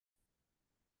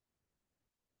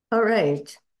All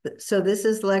right. So this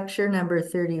is lecture number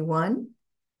 31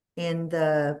 in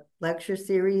the lecture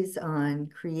series on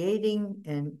creating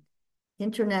an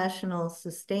international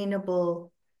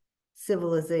sustainable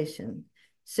civilization.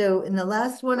 So in the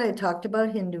last one, I talked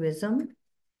about Hinduism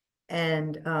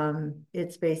and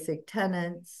its basic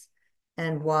tenets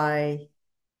and why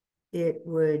it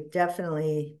would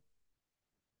definitely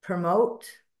promote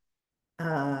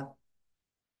uh,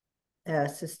 a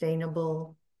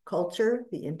sustainable culture,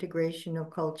 the integration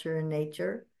of culture and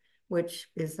nature, which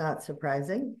is not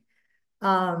surprising.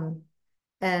 Um,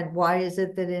 and why is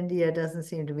it that India doesn't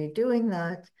seem to be doing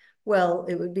that? Well,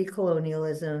 it would be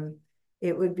colonialism.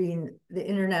 It would be the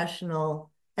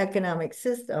international economic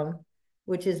system,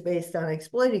 which is based on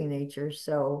exploiting nature.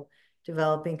 So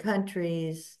developing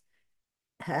countries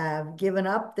have given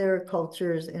up their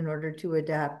cultures in order to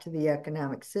adapt to the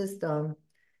economic system.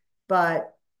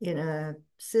 But in a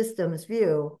systems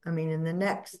view, I mean, in the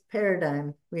next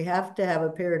paradigm, we have to have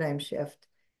a paradigm shift.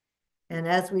 And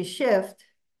as we shift,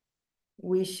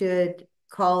 we should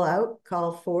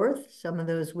call forth some of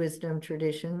those wisdom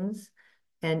traditions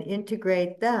and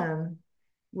integrate them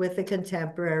with the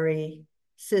contemporary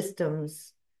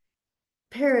systems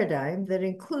paradigm that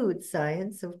includes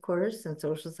science, of course, and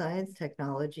social science,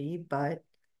 technology, but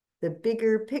the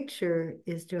bigger picture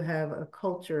is to have a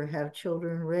culture, have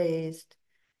children raised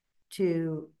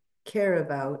to care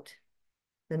about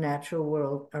the natural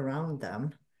world around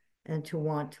them and to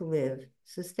want to live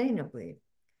sustainably.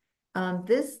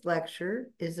 This lecture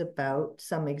is about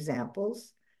some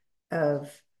examples of,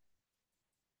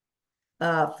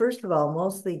 first of all,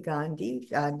 mostly Gandhi.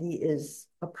 Gandhi is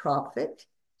a prophet.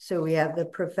 So we have the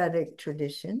prophetic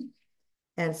tradition.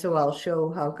 And so I'll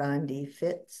show how Gandhi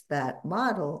fits that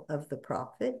model of the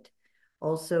prophet.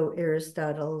 Also,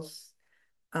 Aristotle's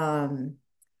um,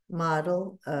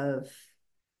 model of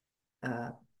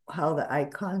uh, how the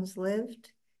icons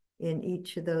lived in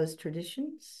each of those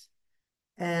traditions,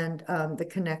 and the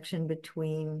connection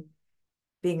between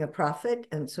being a prophet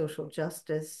and social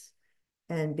justice,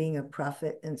 and being a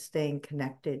prophet and staying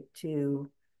connected to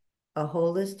a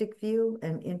holistic view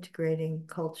and integrating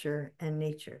culture and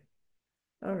nature.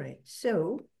 All right,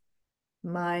 so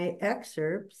my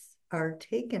excerpts are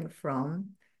taken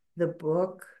from the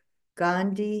book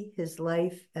Gandhi, His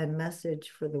Life and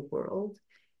Message for the World.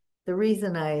 The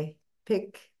reason I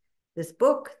pick this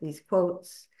book, these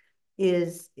quotes,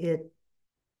 is it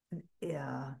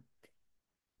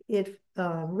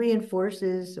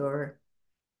reinforces or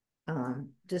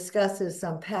discusses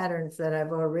some patterns that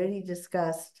I've already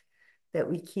discussed that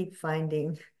we keep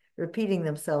finding repeating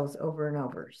themselves over and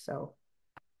over.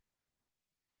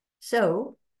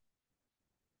 So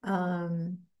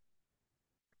um,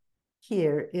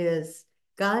 here is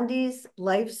Gandhi's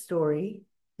life story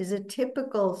is a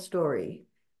typical story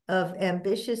of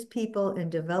ambitious people in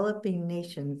developing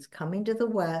nations coming to the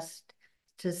West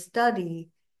to study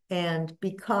and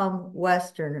become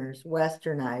Westerners,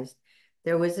 Westernized.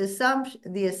 There was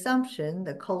the assumption,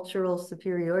 the cultural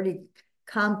superiority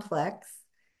complex,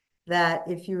 that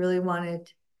if you really wanted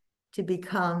to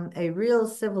become a real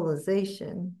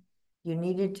civilization, you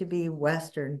needed to be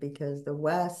Western because the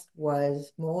West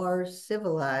was more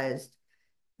civilized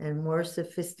and more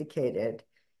sophisticated.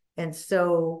 And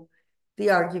so the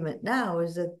argument now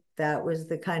is that that was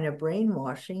the kind of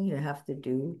brainwashing you have to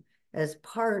do as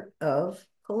part of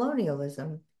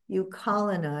colonialism. You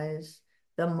colonize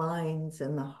the minds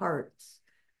and the hearts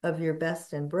of your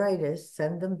best and brightest,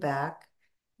 send them back,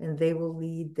 and they will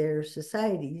lead their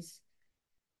societies.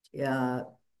 Uh,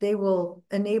 they will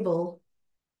enable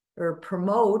or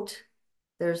promote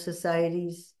their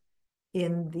societies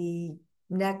in the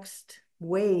next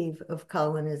wave of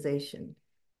colonization.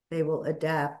 They will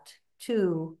adapt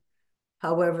to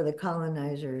however the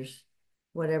colonizers,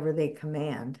 whatever they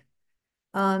command.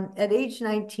 At age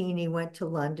 19, he went to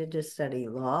London to study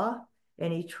law,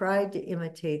 and he tried to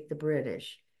imitate the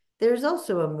British. There's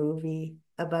also a movie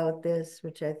about this,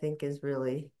 which I think is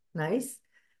really nice.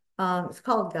 It's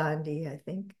called Gandhi, I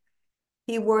think.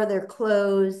 He wore their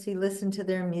clothes, he listened to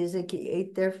their music, he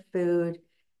ate their food.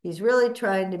 He's really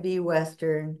trying to be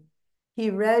Western.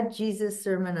 He read Jesus'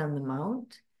 Sermon on the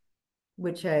Mount,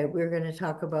 which we're going to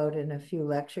talk about in a few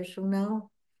lectures from now.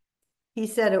 He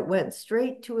said it went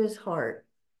straight to his heart.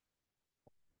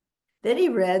 Then he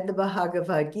read the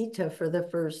Bhagavad Gita for the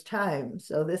first time.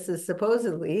 So this is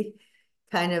supposedly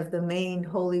kind of the main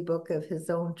holy book of his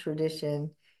own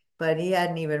tradition, but he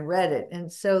hadn't even read it.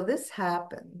 And so this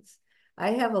happens.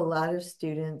 I have a lot of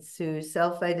students who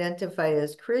self-identify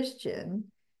as Christian,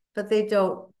 but they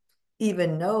don't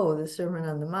even know the Sermon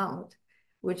on the Mount,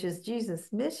 which is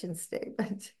Jesus' mission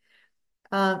statement.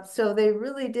 So they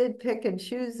really did pick and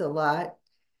choose a lot,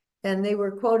 and they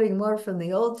were quoting more from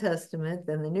the Old Testament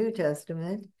than the New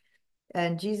Testament.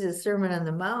 And Jesus' Sermon on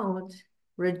the Mount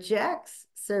rejects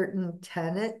certain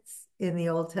tenets in the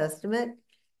Old Testament.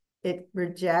 It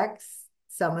rejects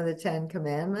some of the Ten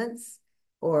Commandments,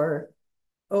 or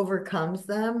overcomes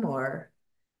them, or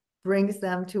brings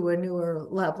them to a newer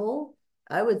level.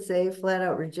 I would say flat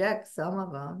out rejects some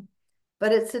of them,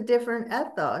 but it's a different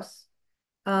ethos.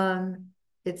 Um,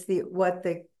 it's what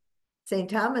the St.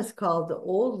 Thomas called the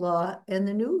old law and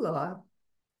the new law,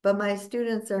 but my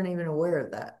students aren't even aware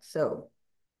of that. So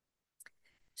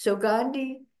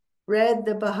Gandhi read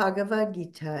the Bhagavad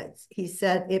Gita. He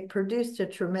said it produced a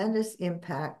tremendous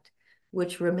impact,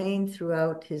 which remained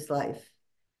throughout his life.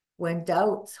 When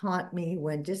doubts haunt me,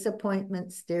 when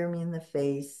disappointments stare me in the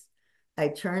face, I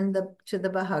turn to the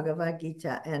Bhagavad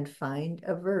Gita and find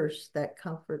a verse that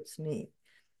comforts me.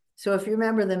 So if you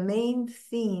remember, the main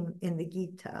theme in the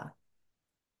Gita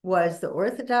was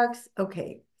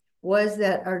was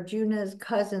that Arjuna's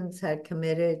cousins had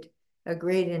committed a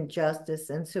great injustice.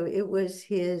 And so it was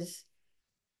his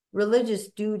religious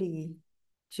duty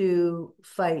to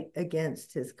fight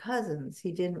against his cousins.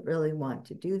 He didn't really want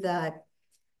to do that.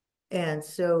 And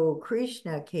so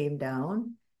Krishna came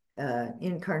down,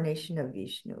 incarnation of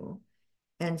Vishnu,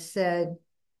 and said,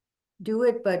 do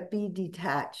it, but be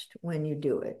detached when you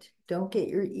do it. Don't get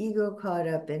your ego caught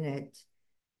up in it.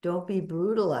 Don't be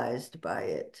brutalized by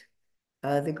it.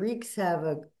 The Greeks have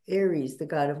Ares, the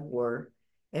god of war,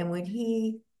 and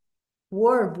when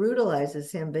war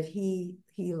brutalizes him, but he's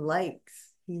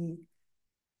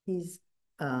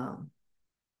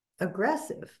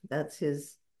aggressive. That's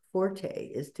his forte,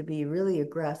 is to be really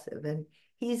aggressive, and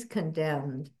he's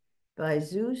condemned by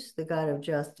Zeus, the god of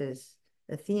justice,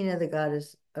 Athena, the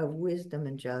goddess of wisdom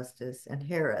and justice, and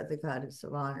Hera, the goddess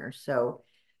of honor. So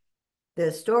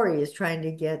the story is trying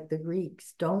to get the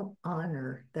Greeks, don't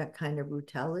honor that kind of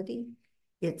brutality.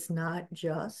 It's not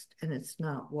just, and it's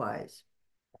not wise.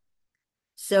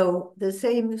 So the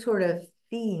same sort of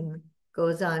theme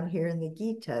goes on here in the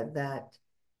Gita, that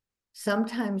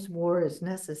sometimes war is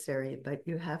necessary, but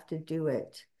you have to do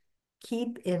it.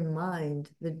 Keep in mind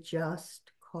the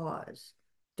just cause.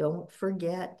 Don't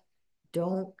forget,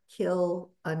 don't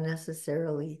kill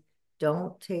unnecessarily,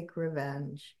 don't take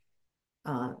revenge.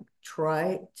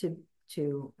 Try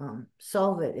to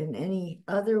solve it in any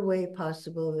other way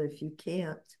possible. If you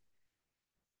can't,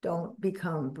 don't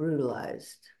become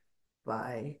brutalized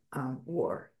by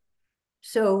war.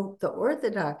 So the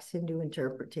Orthodox Hindu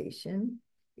interpretation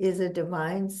is a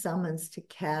divine summons to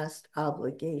cast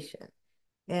obligation.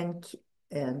 And,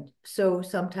 and so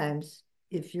sometimes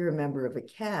if you're a member of a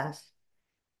caste,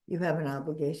 you have an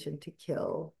obligation to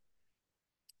kill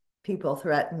people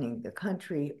threatening the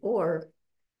country, or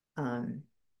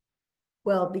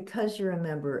well, because you're a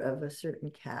member of a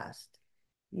certain caste,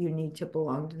 you need to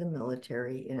belong to the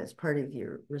military, and it's part of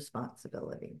your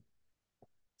responsibility.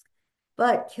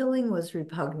 But killing was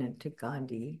repugnant to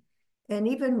Gandhi, and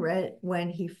even when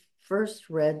he first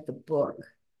read the book,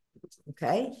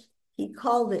 okay, he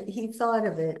thought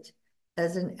of it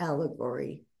as an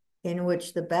allegory in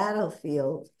which the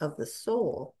battlefield of the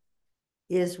soul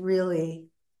is really,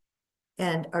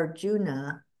 and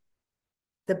Arjuna,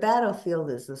 the battlefield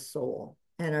is the soul,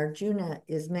 and Arjuna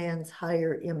is man's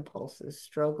higher impulses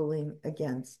struggling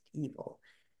against evil.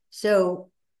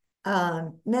 So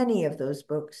many of those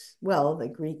books, well, the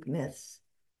Greek myths,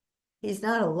 he's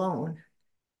not alone.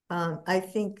 I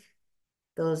think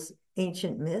those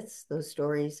ancient myths, those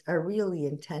stories, are really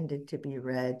intended to be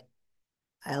read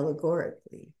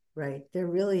allegorically, right? They're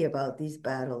really about these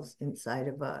battles inside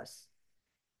of us.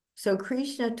 So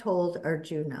Krishna told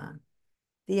Arjuna,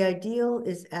 the ideal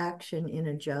is action in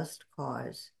a just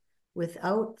cause,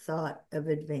 without thought of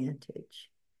advantage.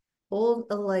 Hold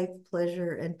alike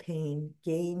pleasure and pain,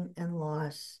 gain and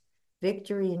loss,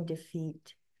 victory and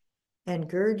defeat, and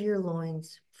gird your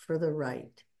loins for the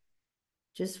right.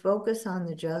 Just focus on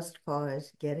the just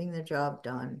cause, getting the job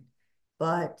done,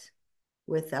 but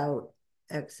without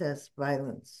excess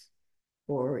violence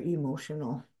or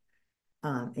emotional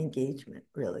engagement,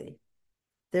 really.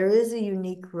 There is a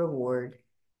unique reward.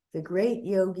 The great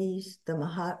yogis, the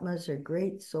Mahatmas, are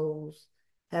great souls,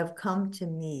 have come to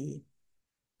me,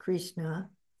 Krishna,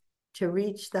 to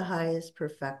reach the highest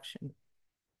perfection.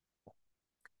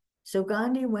 So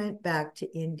Gandhi went back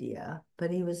to India,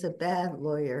 but he was a bad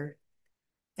lawyer.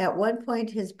 At one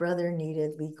point, his brother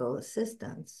needed legal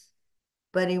assistance,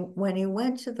 but when he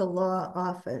went to the law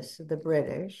office of the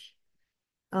British,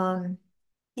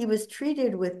 he was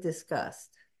treated with disgust.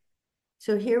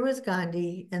 So here was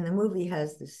Gandhi, and the movie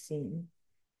has this scene.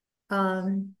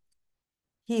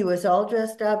 He was all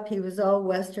dressed up. He was all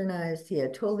westernized. He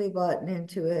had totally bought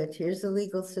into it. Here's the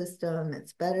legal system.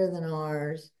 It's better than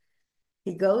ours.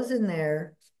 He goes in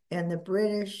there and the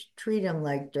British treat him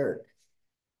like dirt.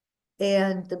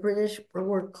 And the British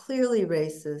were clearly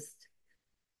racist.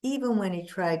 Even when he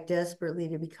tried desperately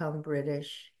to become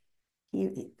British,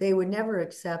 they would never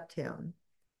accept him.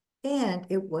 And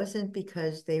it wasn't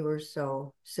because they were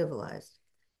so civilized.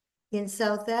 In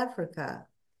South Africa,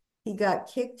 he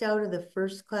got kicked out of the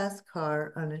first class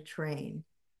car on a train,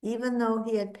 even though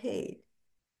he had paid.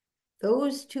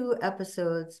 Those two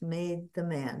episodes made the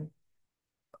man.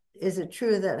 Is it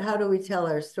true that how do we tell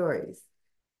our stories?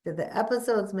 Do the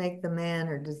episodes make the man,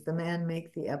 or does the man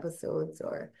make the episodes?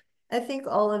 Or I think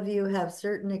all of you have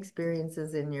certain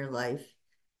experiences in your life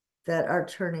that are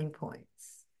turning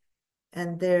points,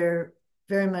 and they're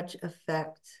very much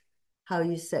affect how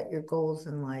you set your goals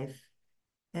in life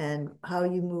and how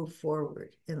you move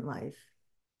forward in life.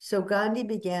 So Gandhi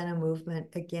began a movement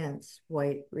against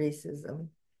white racism.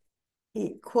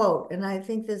 He, quote, and I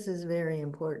think this is very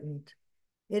important,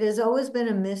 "It has always been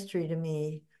a mystery to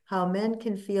me how men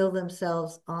can feel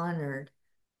themselves honored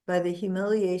by the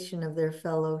humiliation of their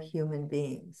fellow human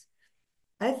beings."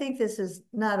 I think this is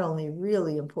not only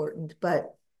really important,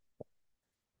 but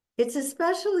it's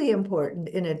especially important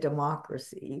in a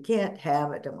democracy. You can't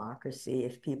have a democracy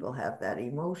if people have that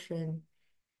emotion.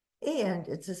 And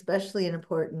it's especially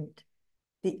important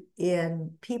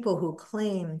in people who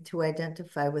claim to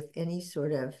identify with any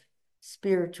sort of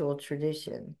spiritual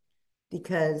tradition,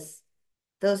 because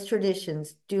those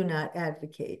traditions do not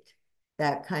advocate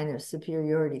that kind of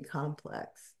superiority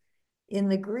complex. In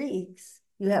the Greeks,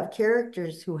 you have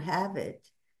characters who have it,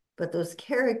 but those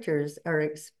characters are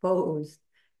exposed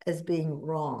as being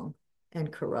wrong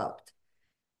and corrupt.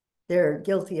 They're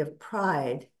guilty of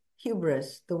pride,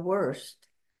 hubris, the worst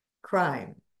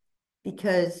crime,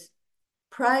 because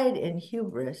pride and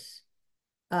hubris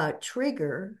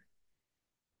trigger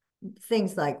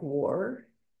things like war,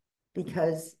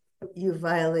 because you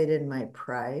violated my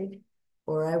pride,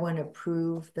 or I want to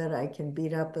prove that I can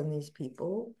beat up on these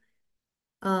people.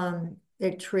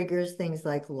 It triggers things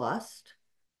like lust.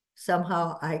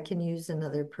 Somehow I can use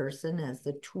another person as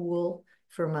the tool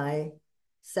for my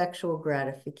sexual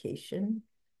gratification.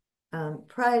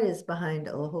 Pride is behind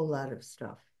a whole lot of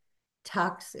stuff.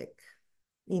 Toxic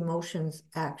emotions,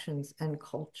 actions, and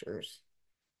cultures.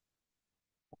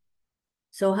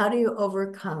 So how do you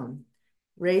overcome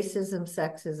racism,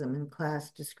 sexism, and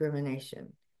class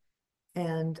discrimination?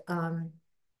 And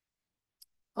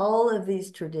all of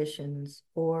these traditions,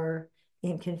 or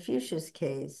in Confucius'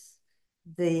 case,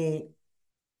 the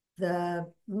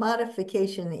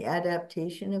modification, the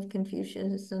adaptation of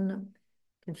Confucianism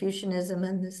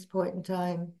in this point in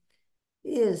time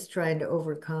is trying to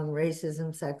overcome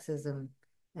racism, sexism,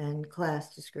 and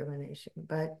class discrimination.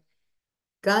 But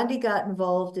Gandhi got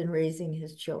involved in raising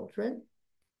his children.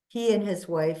 He and his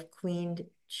wife cleaned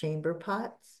chamber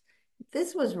pots.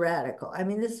 This was radical. I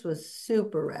mean, this was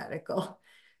super radical.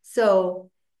 So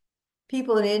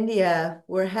people in India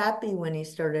were happy when he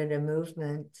started a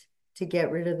movement to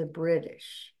get rid of the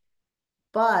British.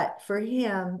 But for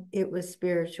him, it was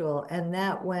spiritual, and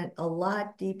that went a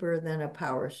lot deeper than a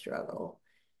power struggle.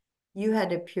 You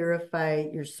had to purify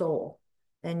your soul,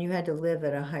 and you had to live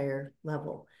at a higher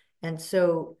level. And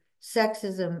so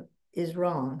sexism is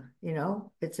wrong, you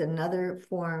know? It's another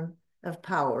form of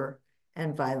power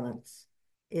and violence.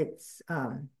 It's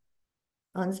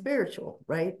unspiritual,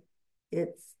 right?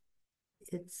 It's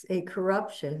a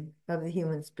corruption of the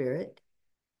human spirit.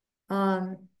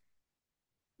 At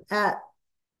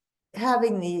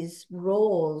having these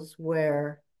roles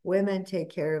where women take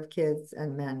care of kids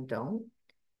and men don't,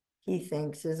 he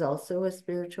thinks is also a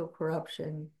spiritual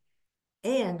corruption,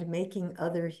 and making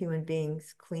other human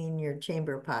beings clean your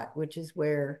chamber pot, which is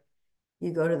where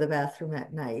you go to the bathroom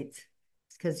at night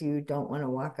because you don't want to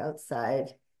walk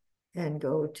outside and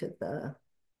go to the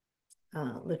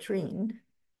latrine,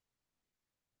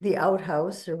 the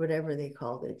outhouse, or whatever they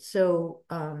called it. So,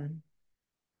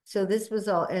 so this was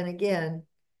all, and again,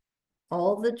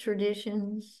 all the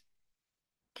traditions,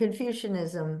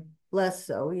 Confucianism, less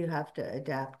so, you have to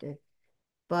adapt it.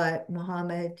 But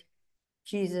Muhammad,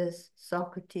 Jesus,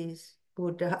 Socrates,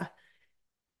 Buddha,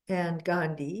 and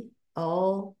Gandhi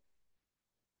all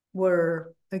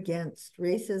were against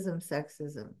racism,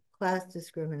 sexism, class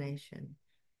discrimination,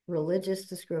 religious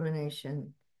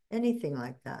discrimination, anything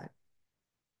like that.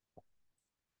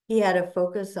 He had a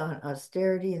focus on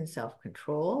austerity and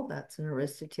self-control. That's an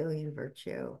Aristotelian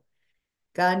virtue.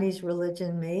 Gandhi's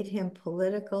religion made him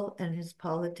political, and his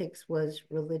politics was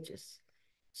religious.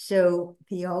 So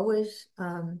he always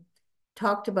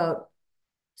talked about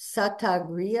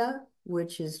satagriya,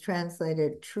 which is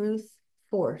translated truth,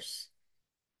 force.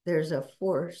 There's a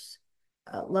force.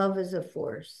 Love is a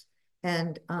force.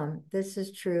 And this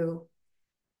is true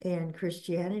in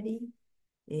Christianity,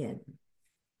 in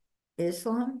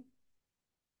Islam,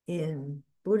 in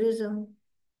Buddhism.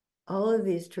 All of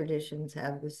these traditions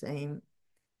have the same.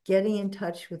 Getting in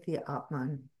touch with the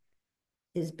Atman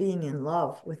is being in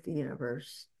love with the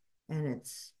universe, and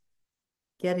it's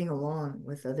getting along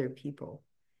with other people.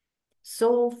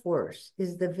 Soul force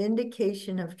is the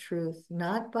vindication of truth,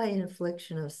 not by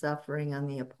infliction of suffering on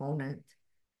the opponent,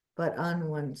 but on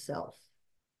oneself.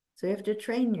 So you have to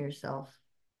train yourself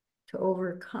to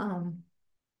overcome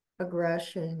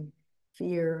aggression,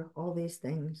 fear, all these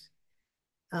things,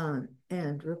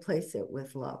 and replace it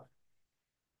with love.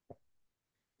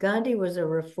 Gandhi was a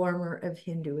reformer of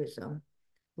Hinduism,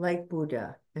 like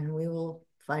Buddha, and we will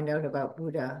find out about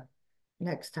Buddha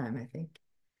next time, I think.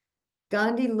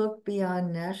 Gandhi looked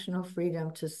beyond national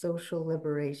freedom to social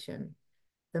liberation,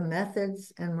 the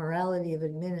methods and morality of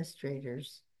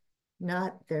administrators,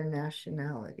 not their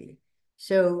nationality.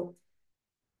 So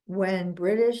when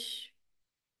British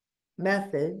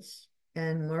methods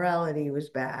and morality was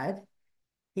bad,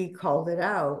 he called it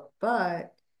out.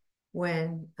 But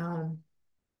when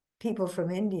people from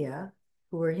India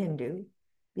who were Hindu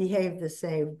behaved the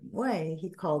same way, he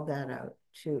called that out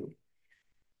too.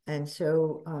 And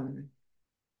so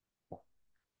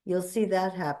you'll see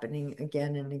that happening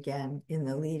again and again in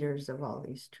the leaders of all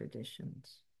these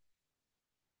traditions.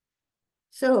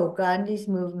 So Gandhi's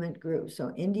movement grew.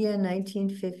 So India,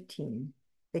 1915,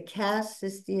 the caste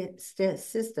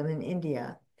system in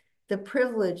India, the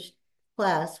privileged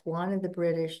class wanted the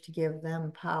British to give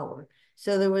them power.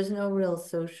 So there was no real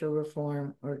social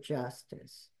reform or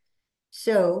justice.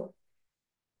 So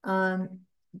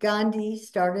Gandhi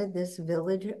started this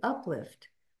village uplift,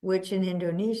 which in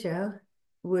Indonesia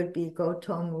would be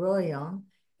gotong royong,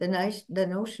 the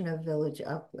notion of village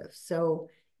uplift. So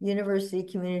university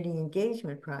community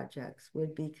engagement projects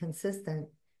would be consistent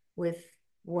with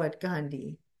what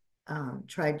Gandhi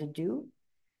tried to do.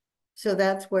 So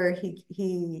that's where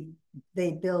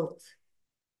they built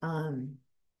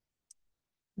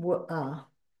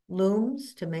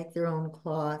looms to make their own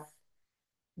cloth.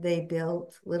 They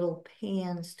built little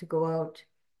pans to go out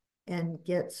and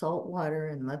get salt water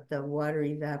and let the water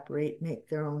evaporate, make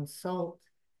their own salt.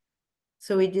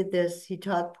 So he did this. He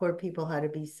taught poor people how to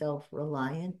be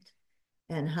self-reliant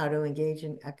and how to engage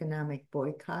in economic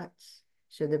boycotts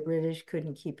so the British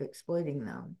couldn't keep exploiting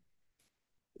them.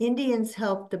 Indians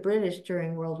helped the British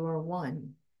during World War I,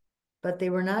 but they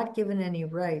were not given any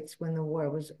rights when the war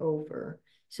was over.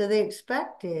 So they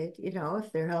expected,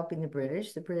 if they're helping the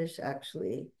British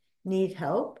actually need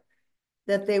help,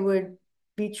 that they would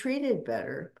be treated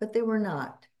better, but they were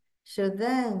not. So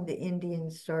then the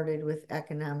Indians started with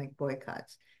economic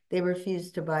boycotts. They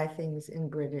refused to buy things in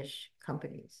British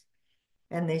companies,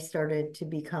 and they started to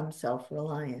become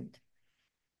self-reliant.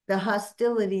 The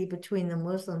hostility between the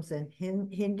Muslims and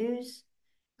Hindus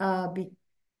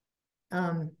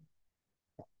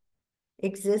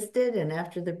existed, and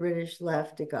after the British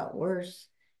left, it got worse,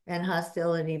 and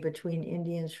hostility between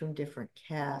Indians from different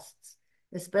castes,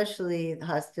 especially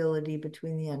hostility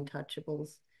between the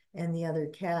untouchables and the other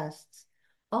castes.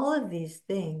 All of these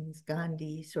things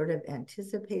Gandhi sort of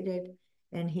anticipated,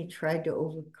 and he tried to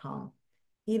overcome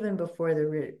even before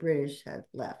the British had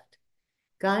left.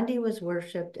 Gandhi was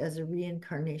worshipped as a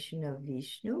reincarnation of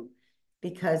Vishnu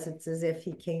because it's as if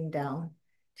he came down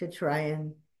to try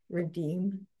and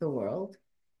redeem the world.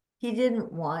 He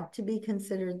didn't want to be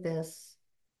considered this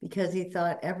because he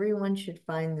thought everyone should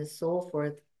find the soul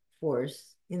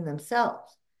force in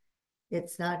themselves.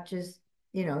 It's not just,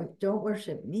 don't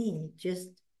worship me, just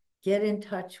get in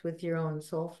touch with your own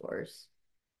soul force.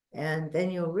 And then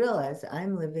you'll realize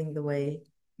I'm living the way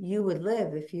you would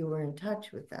live if you were in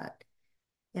touch with that.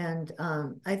 And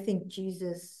I think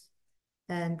Jesus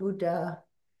and Buddha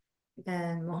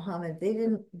and Muhammad, they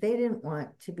didn't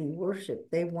want to be worshiped.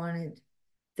 They wanted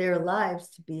their lives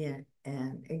to be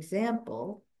an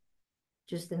example,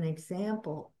 just an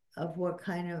example of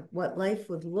what life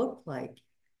would look like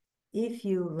if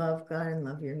you love God and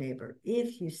love your neighbor,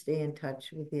 if you stay in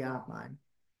touch with the Atman.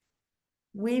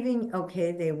 Weaving,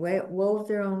 okay, they wove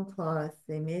their own cloth,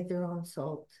 they made their own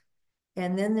salt.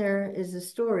 And then there is a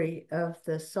story of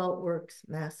the Salt Works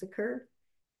massacre.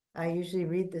 I usually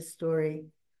read this story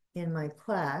in my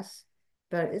class,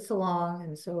 but it's long,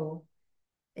 and so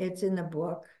it's in the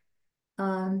book.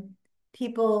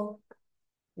 People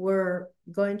were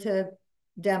going to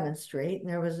demonstrate, and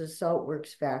there was a salt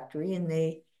works factory, and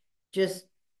they just,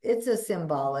 it's a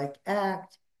symbolic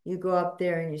act. You go up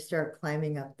there and you start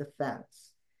climbing up the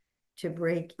fence to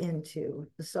break into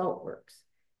the salt works.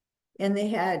 And they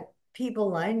had people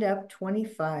lined up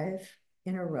 25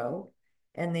 in a row,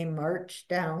 and they marched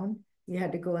down. You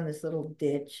had to go in this little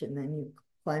ditch, and then you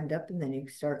climbed up, and then you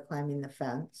start climbing the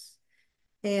fence.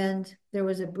 And there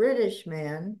was a British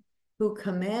man who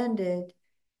commanded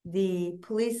the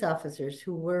police officers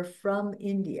who were from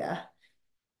India.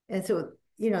 And so,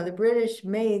 the British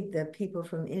made the people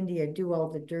from India do all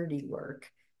the dirty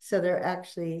work. So they're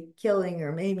actually killing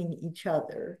or maiming each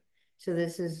other. So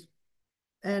this is,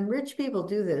 and rich people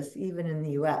do this even in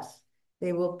the US.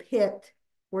 They will pit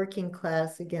working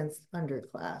class against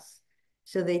underclass.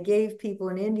 So they gave people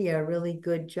in India a really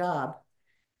good job,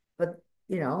 but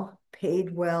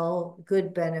paid well,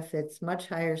 good benefits, much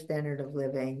higher standard of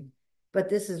living. But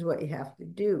this is what you have to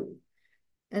do.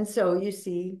 And so you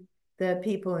see the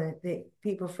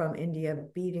people from India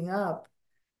beating up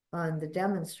on the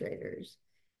demonstrators.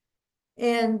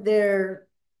 And their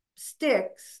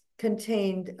sticks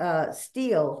contained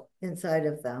steel inside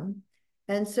of them.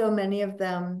 And so many of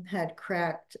them had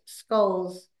cracked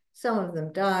skulls. Some of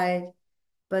them died,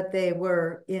 but they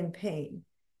were in pain.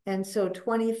 And so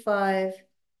 25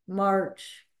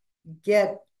 march,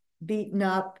 get beaten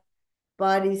up,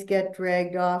 bodies get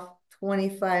dragged off,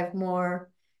 25 more.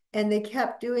 And they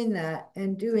kept doing that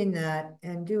and doing that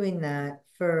and doing that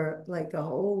for like a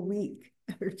whole week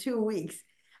or 2 weeks.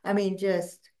 I mean,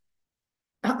 just,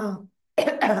 and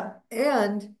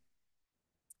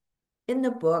in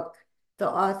the book, the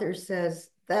author says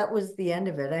that was the end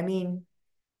of it. I mean,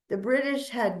 the British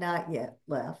had not yet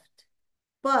left,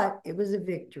 but it was a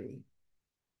victory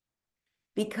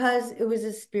because it was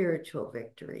a spiritual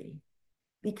victory,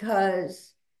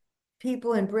 because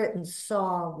people in Britain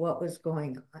saw what was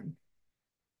going on,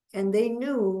 and they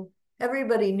knew,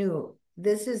 everybody knew,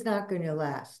 this is not going to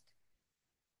last.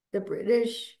 The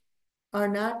British are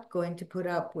not going to put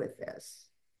up with this.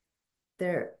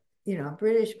 They're,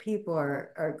 British people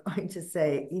are going to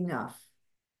say enough.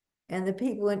 And the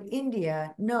people in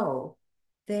India know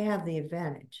they have the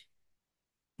advantage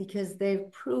because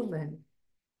they've proven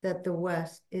that the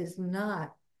West is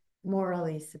not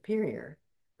morally superior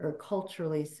or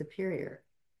culturally superior.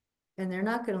 And they're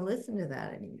not going to listen to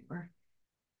that anymore.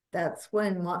 That's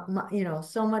when,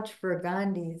 so much for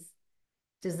Gandhi's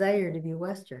desire to be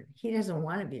Western. He doesn't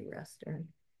want to be Western.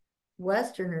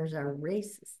 Westerners are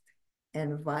racist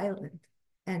and violent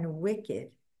and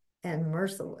wicked and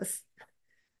merciless,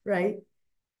 right?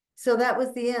 So that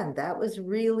was the end. That was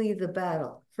really the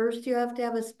battle. First, you have to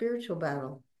have a spiritual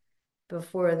battle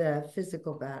before the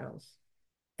physical battles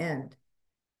end.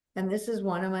 And this is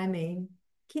one of my main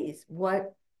keys.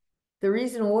 The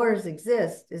reason wars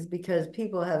exist is because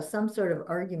people have some sort of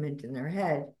argument in their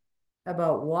head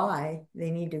about why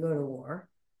they need to go to war.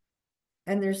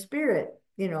 And their spirit,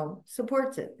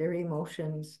 supports it, their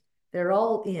emotions, they're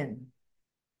all in.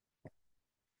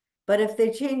 But if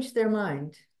they change their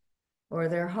mind or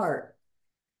their heart,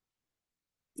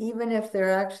 even if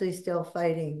they're actually still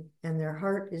fighting and their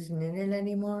heart isn't in it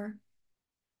anymore,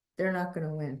 they're not going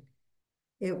to win.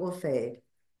 It will fade.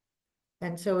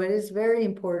 And so it is very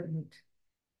important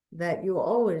that you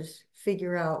always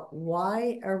figure out,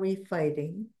 why are we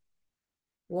fighting?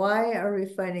 Why are we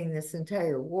fighting this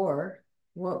entire war?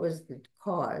 What was the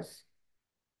cause?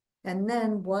 And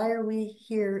then why are we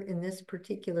here in this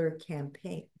particular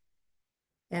campaign?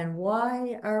 And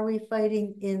why are we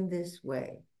fighting in this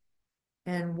way?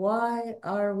 And why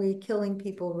are we killing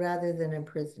people rather than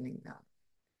imprisoning them?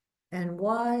 And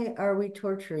why are we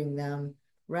torturing them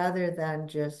rather than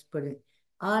just putting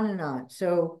on and on?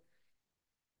 So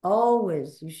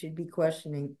always you should be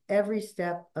questioning every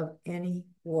step of any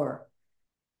war.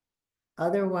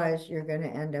 Otherwise, you're going to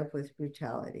end up with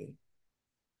brutality.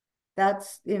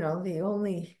 That's,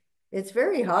 it's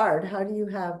very hard. How do you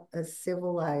have a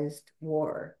civilized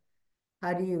war?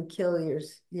 How do you kill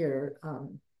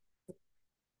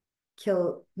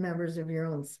kill members of your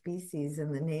own species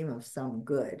in the name of some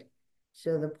good?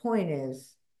 So the point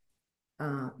is,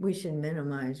 we should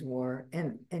minimize war,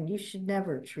 and you should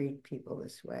never treat people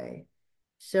this way.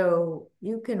 So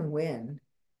you can win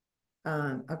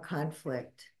a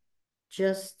conflict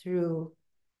just through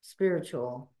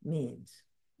spiritual means,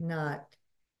 not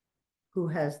who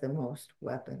has the most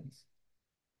weapons.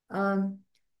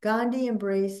 Gandhi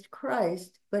embraced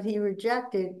Christ, but he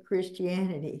rejected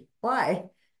Christianity. Why?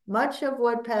 Much of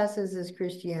what passes as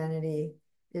Christianity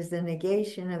is the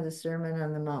negation of the Sermon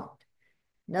on the Mount.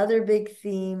 Another big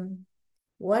theme: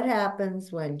 what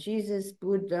happens when Jesus,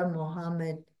 Buddha,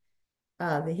 Muhammad,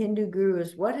 the Hindu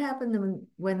gurus, what happened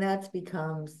when that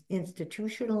becomes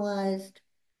institutionalized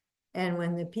and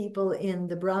when the people in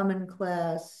the Brahmin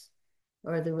class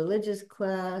or the religious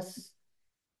class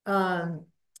um,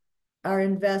 are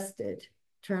invested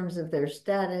in terms of their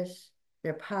status,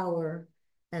 their power,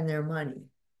 and their money.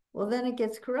 Well, then it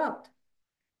gets corrupt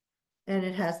and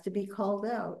it has to be called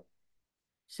out.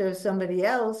 So somebody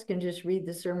else can just read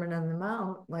the Sermon on the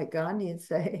Mount like Gandhi and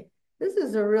say, this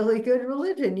is a really good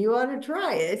religion. You ought to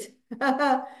try it.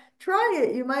 Try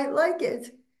it. You might like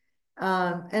it.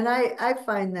 And I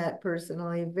find that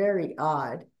personally very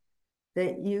odd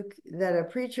that a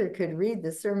preacher could read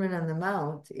the Sermon on the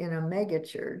Mount in a mega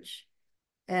church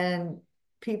and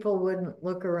people wouldn't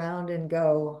look around and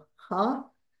go, huh?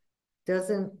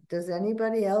 Does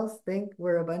anybody else think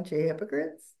we're a bunch of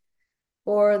hypocrites?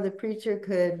 Or the preacher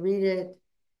could read it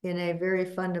in a very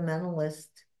fundamentalist,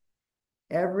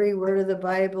 every word of the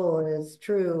Bible is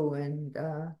true,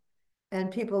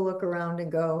 and people look around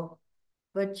and go,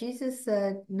 but Jesus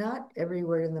said not every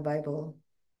word in the Bible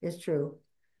is true.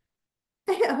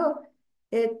 You know,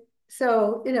 it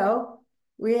so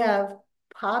we have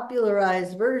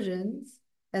popularized versions,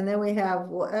 and then we have,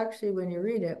 well, actually, when you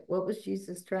read it, what was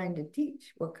Jesus trying to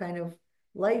teach? What kind of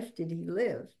life did he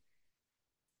live?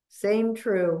 Same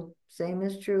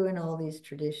is true in all these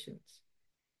traditions.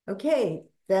 Okay,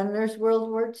 then there's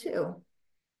World War II.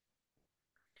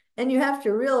 And you have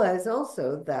to realize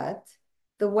also that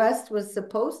the West was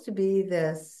supposed to be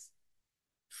this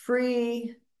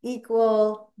free,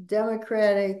 equal,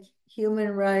 democratic,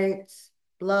 human rights,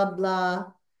 blah,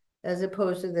 blah, as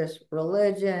opposed to this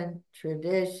religion,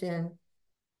 tradition,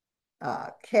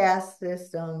 caste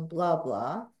system, blah,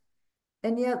 blah.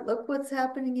 And yet, look what's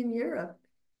happening in Europe.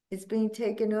 It's being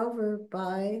taken over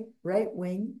by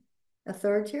right-wing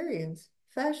authoritarians,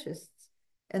 fascists,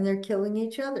 and they're killing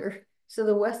each other. So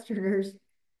the Westerners,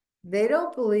 they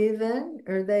don't believe in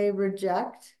or they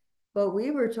reject what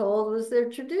we were told was their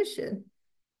tradition.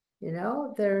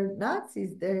 They're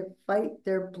Nazis. They fight,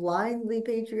 they're blindly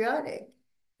patriotic.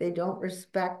 They don't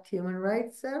respect human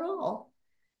rights at all.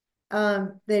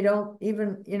 They don't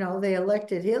even, they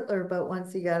elected Hitler, but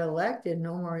once he got elected,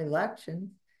 no more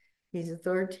elections. He's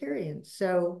authoritarian.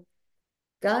 So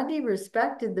Gandhi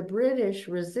respected the British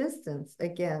resistance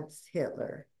against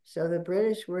Hitler. So the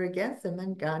British were against him,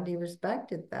 and Gandhi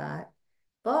respected that.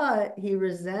 But he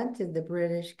resented the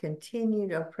British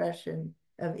continued oppression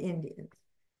of Indians,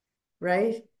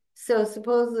 right? So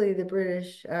supposedly the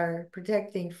British are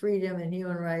protecting freedom and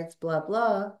human rights, blah,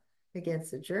 blah,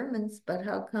 against the Germans. But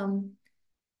how come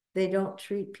they don't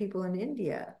treat people in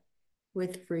India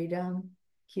with freedom,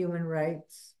 human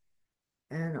rights,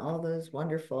 and all those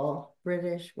wonderful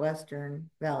British Western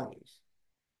values?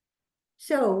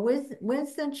 So with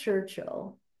Winston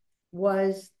Churchill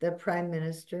was the prime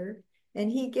minister,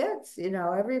 and he gets,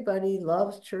 everybody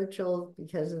loves Churchill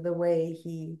because of the way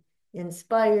he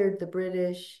inspired the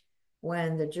British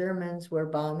when the Germans were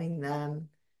bombing them.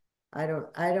 I don't,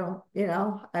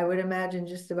 I would imagine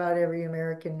just about every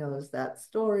American knows that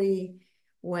story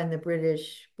when the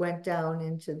British went down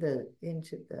into the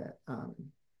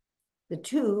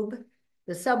tube,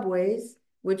 the subways,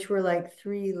 which were like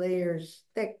 3 layers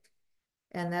thick.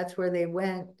 And that's where they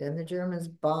went. And the Germans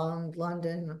bombed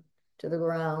London to the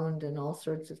ground and all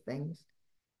sorts of things.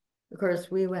 Of course,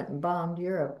 we went and bombed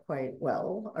Europe quite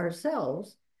well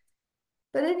ourselves.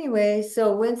 But anyway,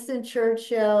 so Winston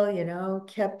Churchill,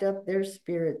 kept up their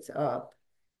spirits up.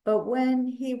 But when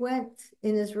he went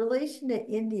in his relation to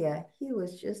India, he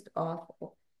was just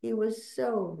awful. He was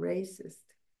so racist.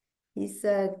 He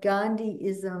said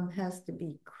Gandhiism has to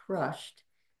be crushed.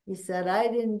 He said, I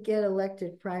didn't get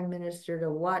elected prime minister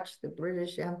to watch the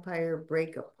British Empire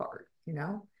break apart, and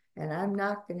I'm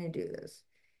not going to do this.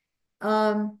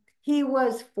 He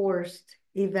was forced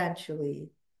eventually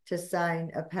to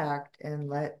sign a pact and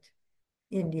let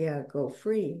India go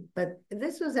free. But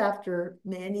this was after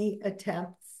many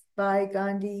attempts by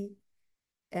Gandhi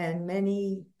and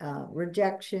many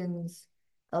rejections,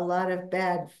 a lot of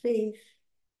bad faith.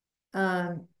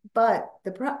 But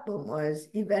the problem was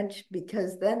eventually,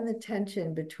 because then the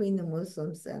tension between the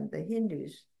Muslims and the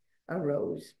Hindus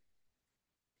arose.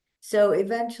 So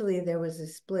eventually there was a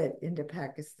split into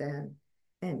Pakistan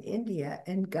and India,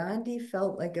 and Gandhi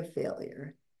felt like a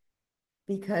failure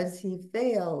because he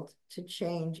failed to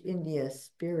change India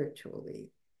spiritually.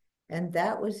 And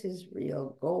that was his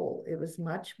real goal. It was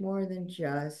much more than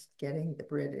just getting the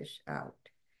British out.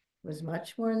 It was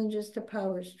much more than just a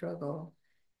power struggle,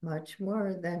 much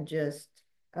more than just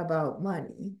about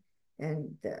money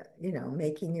and,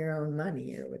 making your own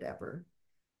money or whatever.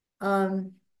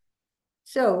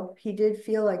 So he did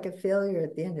feel like a failure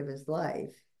at the end of his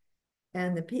life.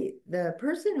 And the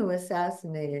person who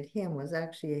assassinated him was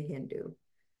actually a Hindu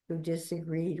who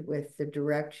disagreed with the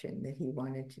direction that he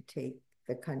wanted to take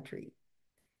the country.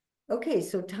 Okay,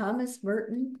 so Thomas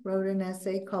Merton wrote an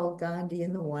essay called Gandhi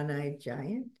and the One-Eyed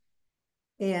Giant.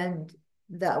 And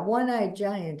that one-eyed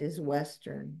giant is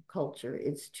Western culture.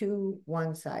 It's too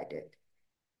one-sided.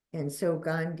 And so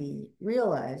Gandhi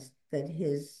realized that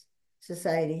his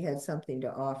society had something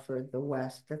to offer the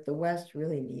West, that the West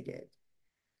really needed.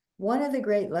 One of the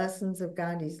great lessons of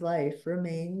Gandhi's life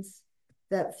remains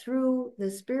that through the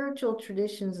spiritual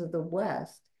traditions of the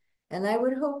West, and I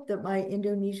would hope that my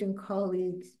Indonesian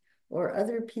colleagues or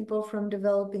other people from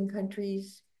developing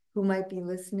countries who might be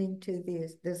listening to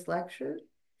this lecture,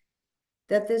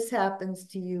 that this happens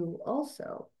to you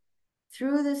also.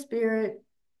 Through the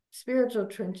spiritual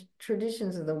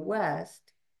traditions of the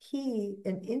West, he,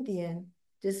 an Indian,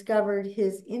 discovered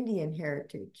his Indian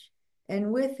heritage,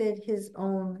 and with it his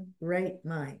own right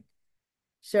mind.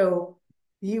 So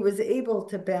he was able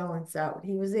to balance out.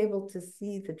 He was able to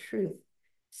see the truth,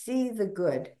 see the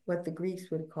good, what the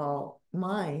Greeks would call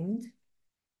mind,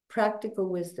 practical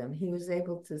wisdom. He was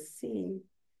able to see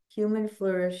human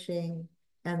flourishing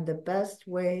and the best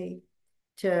way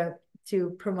to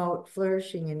promote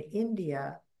flourishing in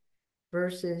India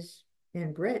versus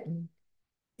in Britain.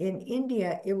 In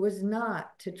India, it was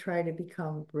not to try to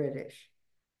become British.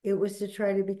 It was to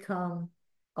try to become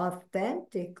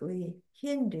authentically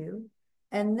Hindu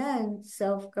and then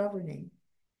self-governing.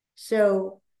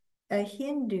 So a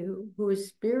Hindu who is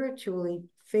spiritually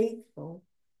faithful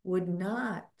would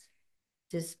not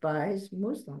despise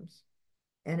Muslims.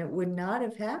 And it would not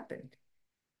have happened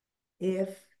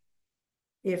if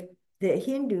the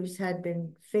Hindus had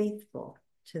been faithful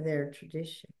to their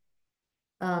tradition,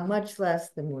 much less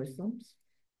the Muslims.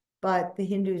 But the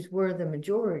Hindus were the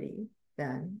majority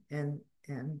then, and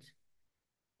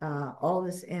all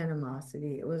this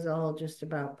animosity, it was all just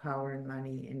about power and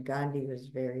money. And Gandhi was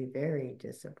very, very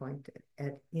disappointed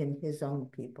in his own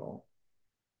people.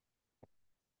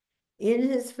 In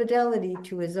his fidelity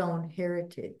to his own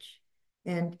heritage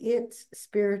and its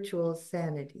spiritual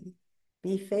sanity,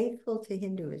 be faithful to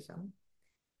Hinduism,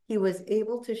 he was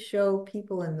able to show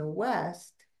people in the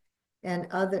West and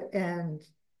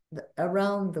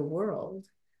around the world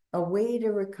a way to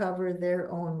recover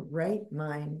their own right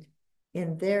mind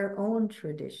in their own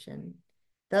tradition,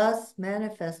 thus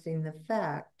manifesting the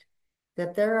fact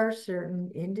that there are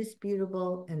certain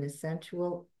indisputable and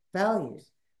essential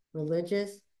values,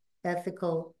 religious,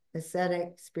 ethical,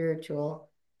 ascetic, spiritual,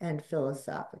 and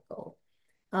philosophical.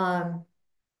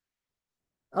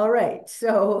 All right,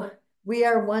 so we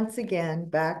are once again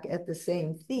back at the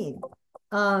same theme.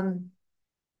 And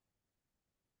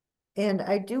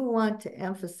I do want to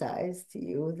emphasize to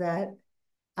you that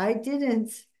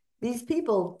these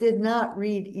people did not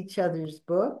read each other's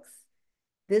books.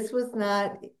 This was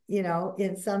not,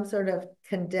 in some sort of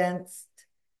condensed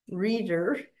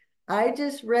reader. I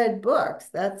just read books,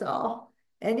 that's all.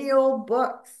 Any old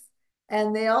books.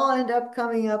 And they all end up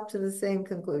coming up to the same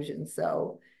conclusion.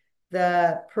 So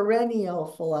the perennial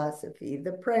philosophy,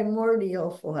 the primordial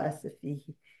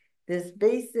philosophy, this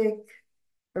basic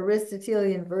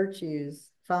Aristotelian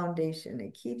virtues foundation,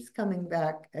 it keeps coming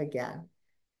back again.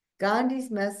 Gandhi's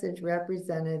message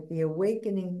represented the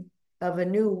awakening of a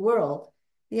new world.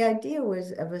 The idea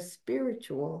was of a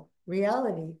spiritual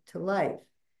reality to life.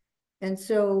 And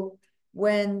so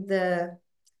when the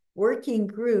working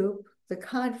group, the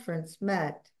conference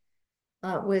met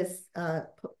with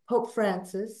Pope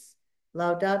Francis,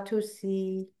 Laudato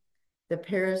Si, the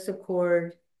Paris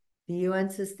Accord, the UN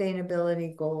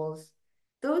Sustainability Goals,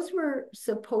 those were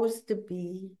supposed to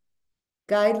be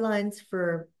guidelines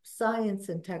for science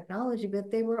and technology, but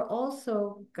they were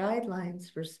also guidelines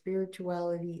for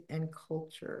spirituality and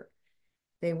culture.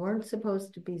 They weren't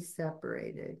supposed to be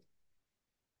separated.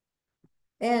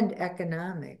 And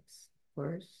economics, of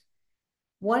course.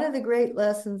 One of the great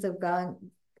lessons of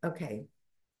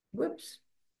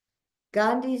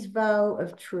Gandhi's vow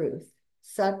of truth,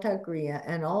 satagriha,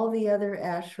 and all the other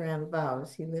ashram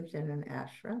vows, he lived in an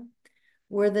ashram,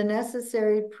 were the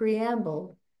necessary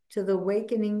preamble to the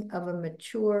awakening of a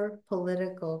mature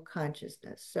political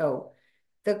consciousness. So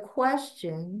the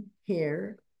question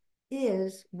here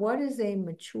is, what is a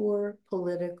mature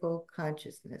political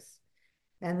consciousness?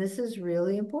 And this is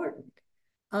really important.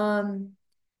 And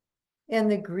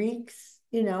the Greeks,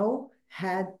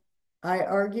 I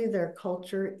argue their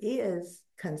culture is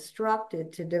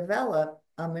constructed to develop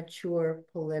a mature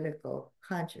political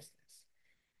consciousness.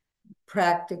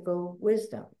 Practical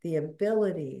wisdom, the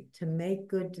ability to make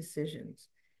good decisions,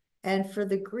 And for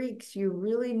the Greeks, you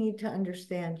really need to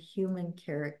understand human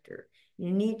character.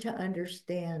 You need to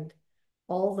understand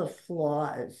all the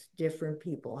flaws different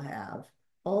people have,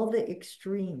 all the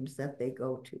extremes that they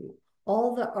go to,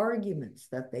 all the arguments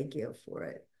that they give for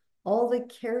it, all the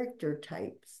character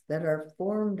types that are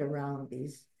formed around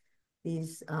these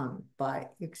by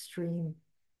extreme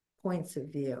points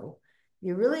of view.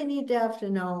 You really need to have to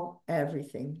know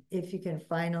everything if you can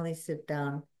finally sit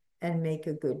down and make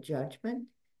a good judgment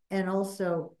and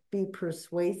also be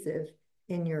persuasive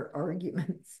in your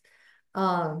arguments.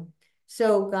 Um,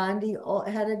 so Gandhi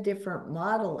had a different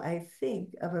model, I think,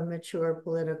 of a mature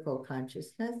political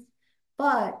consciousness,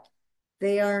 but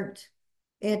they aren't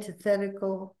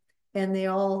antithetical, and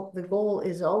the goal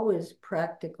is always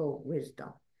practical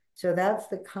wisdom. So that's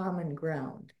the common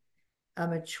ground. A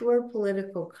mature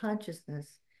political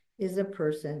consciousness is a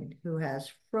person who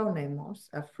has phronemos.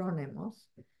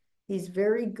 He's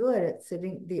very good at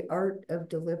sitting the art of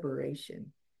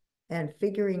deliberation and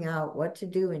figuring out what to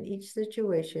do in each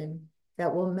situation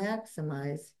that will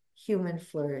maximize human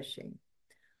flourishing.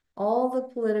 All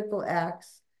the political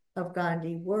acts of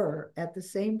Gandhi were, at the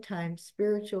same time,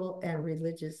 spiritual and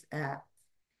religious acts.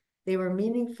 They were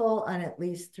meaningful on at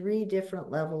least three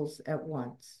different levels at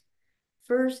once.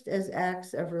 First, as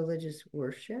acts of religious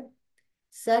worship.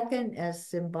 Second, as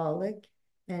symbolic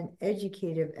and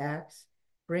educative acts,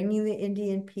 bringing the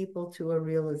Indian people to a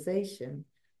realization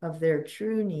of their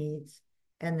true needs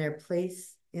and their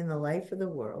place in the life of the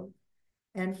world.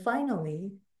 And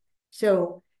finally,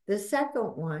 so the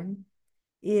second one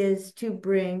is to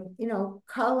bring,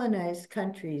 colonized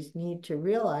countries need to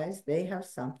realize they have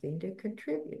something to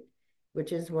contribute,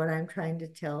 which is what I'm trying to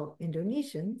tell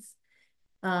Indonesians.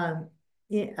 Gandhi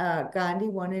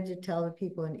wanted to tell the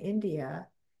people in India,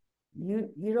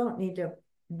 you don't need to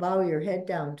bow your head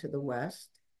down to the West.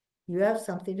 You have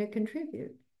something to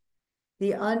contribute.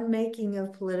 The unmaking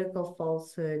of political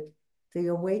falsehood, the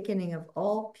awakening of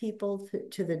all people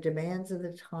to the demands of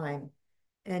the time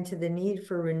and to the need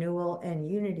for renewal and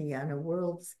unity on a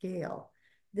world scale.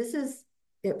 This is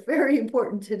very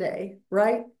important today,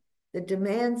 right? The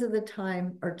demands of the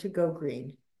time are to go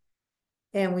green.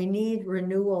 And we need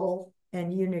renewal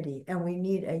and unity, and we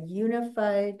need a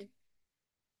unified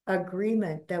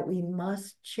agreement that we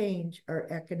must change our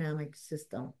economic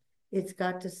system. It's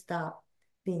got to stop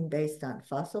being based on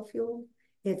fossil fuel.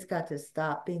 It's got to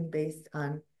stop being based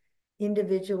on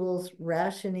individuals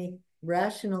rationally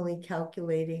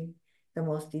calculating the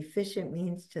most efficient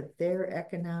means to their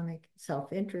economic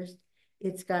self-interest.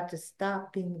 It's got to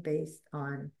stop being based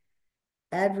on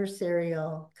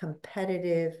adversarial,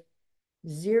 competitive,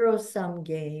 zero-sum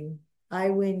game. I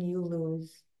win, you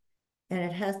lose. And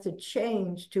it has to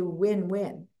change to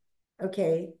win-win.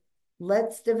 Okay,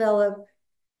 let's develop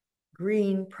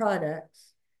green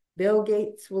products. Bill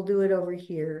Gates will do it over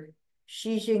here.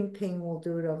 Xi Jinping will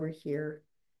do it over here.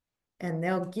 And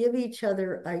they'll give each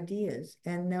other ideas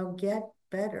and they'll get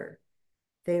better.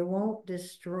 They won't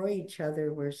destroy each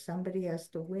other where somebody has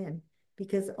to win,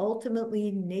 because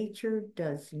ultimately nature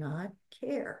does not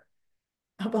care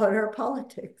about our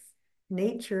politics.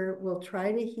 Nature will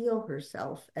try to heal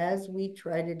herself as we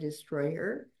try to destroy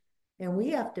her. And we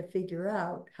have to figure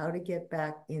out how to get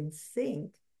back in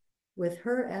sync with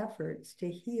her efforts to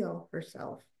heal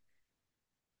herself.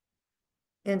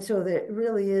 And so that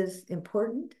really is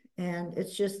important. And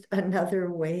it's just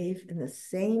another wave in the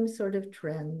same sort of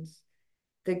trends.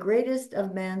 The greatest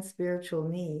of man's spiritual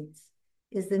needs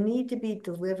is the need to be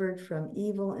delivered from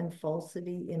evil and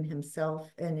falsity in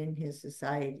himself and in his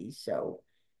society. So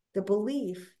the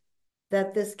belief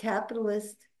that this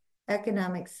capitalist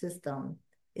economic system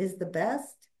is the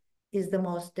best, is the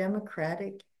most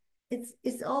democratic,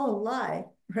 it's all a lie,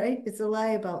 right? It's a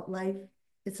lie about life.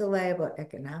 It's a lie about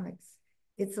economics.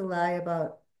 It's a lie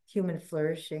about human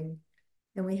flourishing,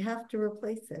 and we have to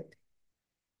replace it.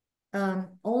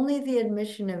 Only the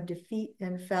admission of defeat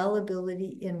and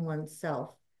fallibility in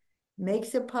oneself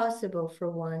makes it possible for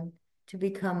one to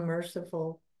become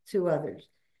merciful to others.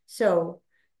 So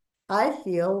I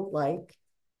feel like,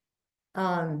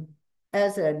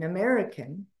 as an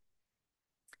American,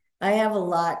 I have a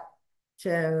lot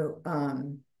to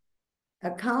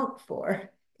account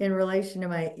for in relation to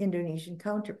my Indonesian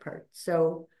counterpart.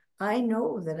 So I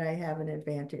know that I have an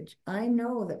advantage. I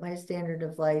know that my standard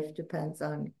of life depends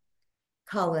on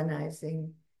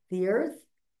colonizing the earth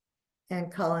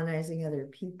and colonizing other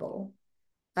people.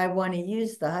 I want to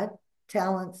use that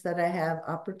talents that I have,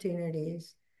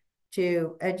 opportunities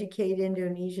to educate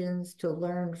Indonesians, to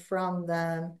learn from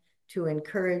them, to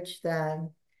encourage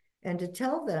them, and to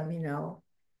tell them,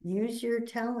 use your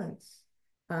talents,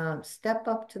 step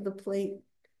up to the plate,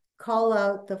 call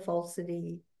out the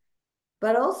falsity.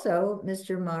 But also,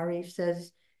 Mr. Marif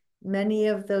says many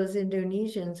of those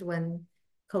Indonesians, when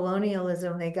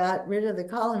colonialism, they got rid of the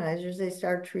colonizers, they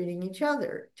start treating each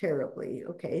other terribly.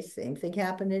 Okay, same thing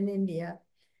happened in India.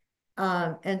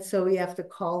 And so you have to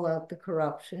call out the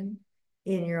corruption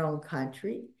in your own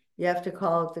country. You have to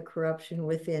call out the corruption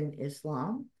within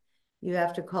Islam. You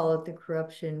have to call out the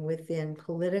corruption within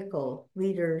political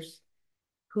leaders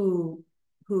who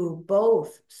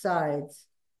both sides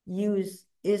use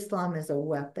Islam as a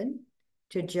weapon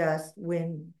to just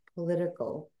win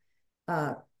political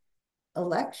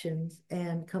elections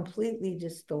and completely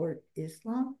distort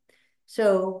Islam.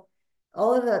 So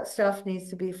all of that stuff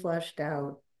needs to be fleshed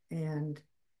out. And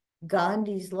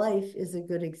Gandhi's life is a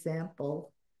good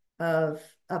example of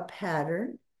a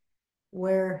pattern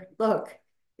where, look,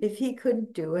 if he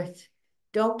couldn't do it,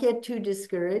 don't get too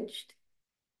discouraged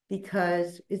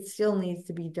because it still needs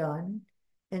to be done.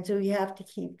 And so you have to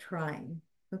keep trying,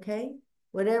 okay?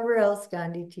 Whatever else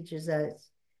Gandhi teaches us,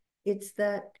 it's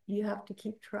that you have to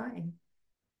keep trying.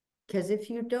 Because if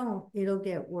you don't, it'll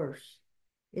get worse.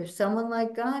 If someone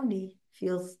like Gandhi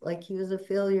feels like he was a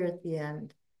failure at the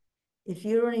end, if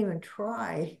you don't even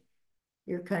try,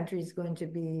 your country's going to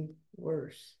be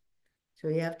worse. So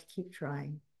you have to keep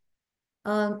trying.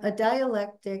 A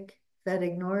dialectic that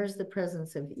ignores the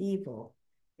presence of evil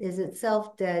is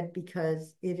itself dead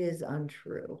because it is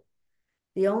untrue.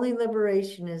 The only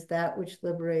liberation is that which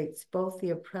liberates both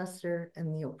the oppressor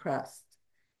and the oppressed.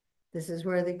 This is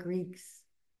where the Greeks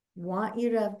want you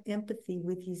to have empathy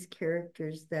with these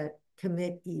characters that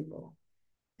commit evil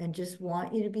and just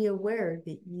want you to be aware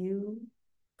that you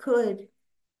could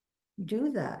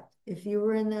do that if you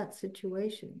were in that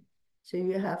situation. So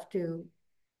you have to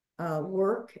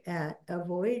work at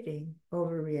avoiding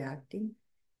overreacting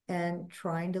and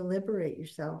trying to liberate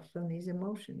yourself from these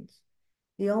emotions.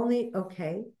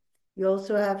 Okay, you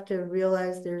also have to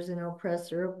realize there's an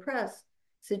oppressor-oppressed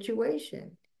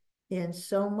situation in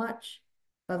so much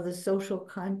of the social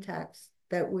context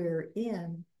that we're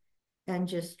in and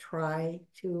just try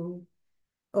to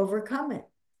overcome it.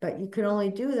 But you can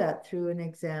only do that through an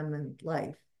examined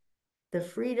life. The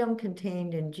freedom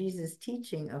contained in Jesus'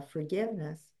 teaching of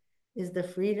forgiveness is the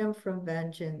freedom from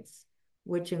vengeance,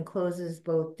 which encloses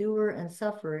both doer and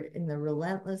sufferer in the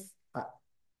relentless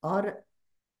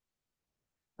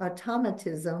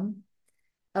automatism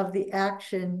of the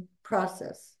action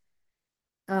process,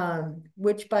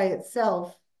 which by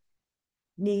itself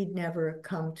need never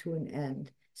come to an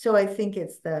end. So I think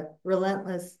it's the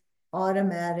relentless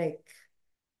automatic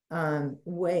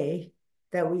way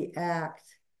that we act,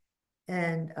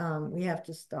 and we have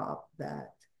to stop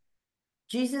that.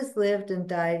 Jesus lived and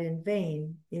died in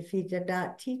vain if he did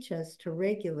not teach us to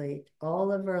regulate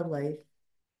all of our life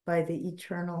by the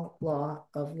eternal law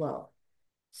of love.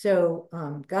 So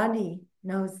Gandhi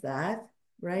knows that,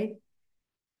 right?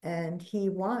 And he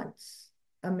wants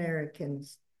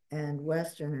Americans and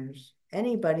Westerners,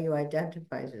 anybody who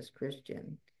identifies as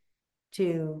Christian,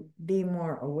 to be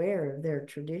more aware of their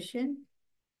tradition.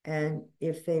 And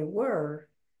if they were,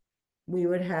 we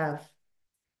would have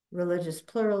religious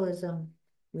pluralism,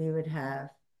 we would have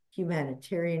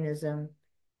humanitarianism,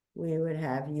 we would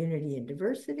have unity and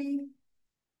diversity,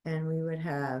 and we would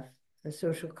have a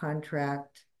social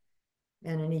contract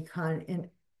and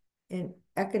an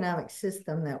economic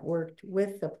system that worked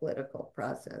with the political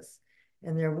process.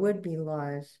 And there would be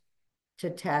laws to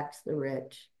tax the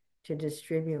rich, to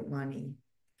distribute money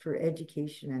for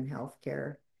education and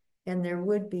healthcare. And there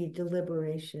would be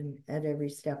deliberation at every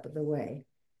step of the way,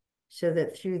 so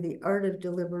that through the art of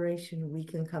deliberation, we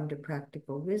can come to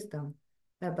practical wisdom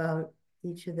about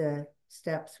each of the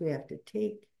steps we have to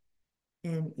take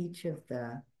and each of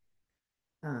the,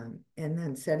 and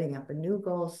then setting up a new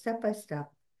goal step by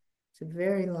step. It's a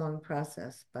very long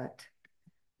process, but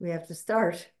we have to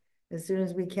start as soon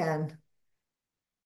as we can.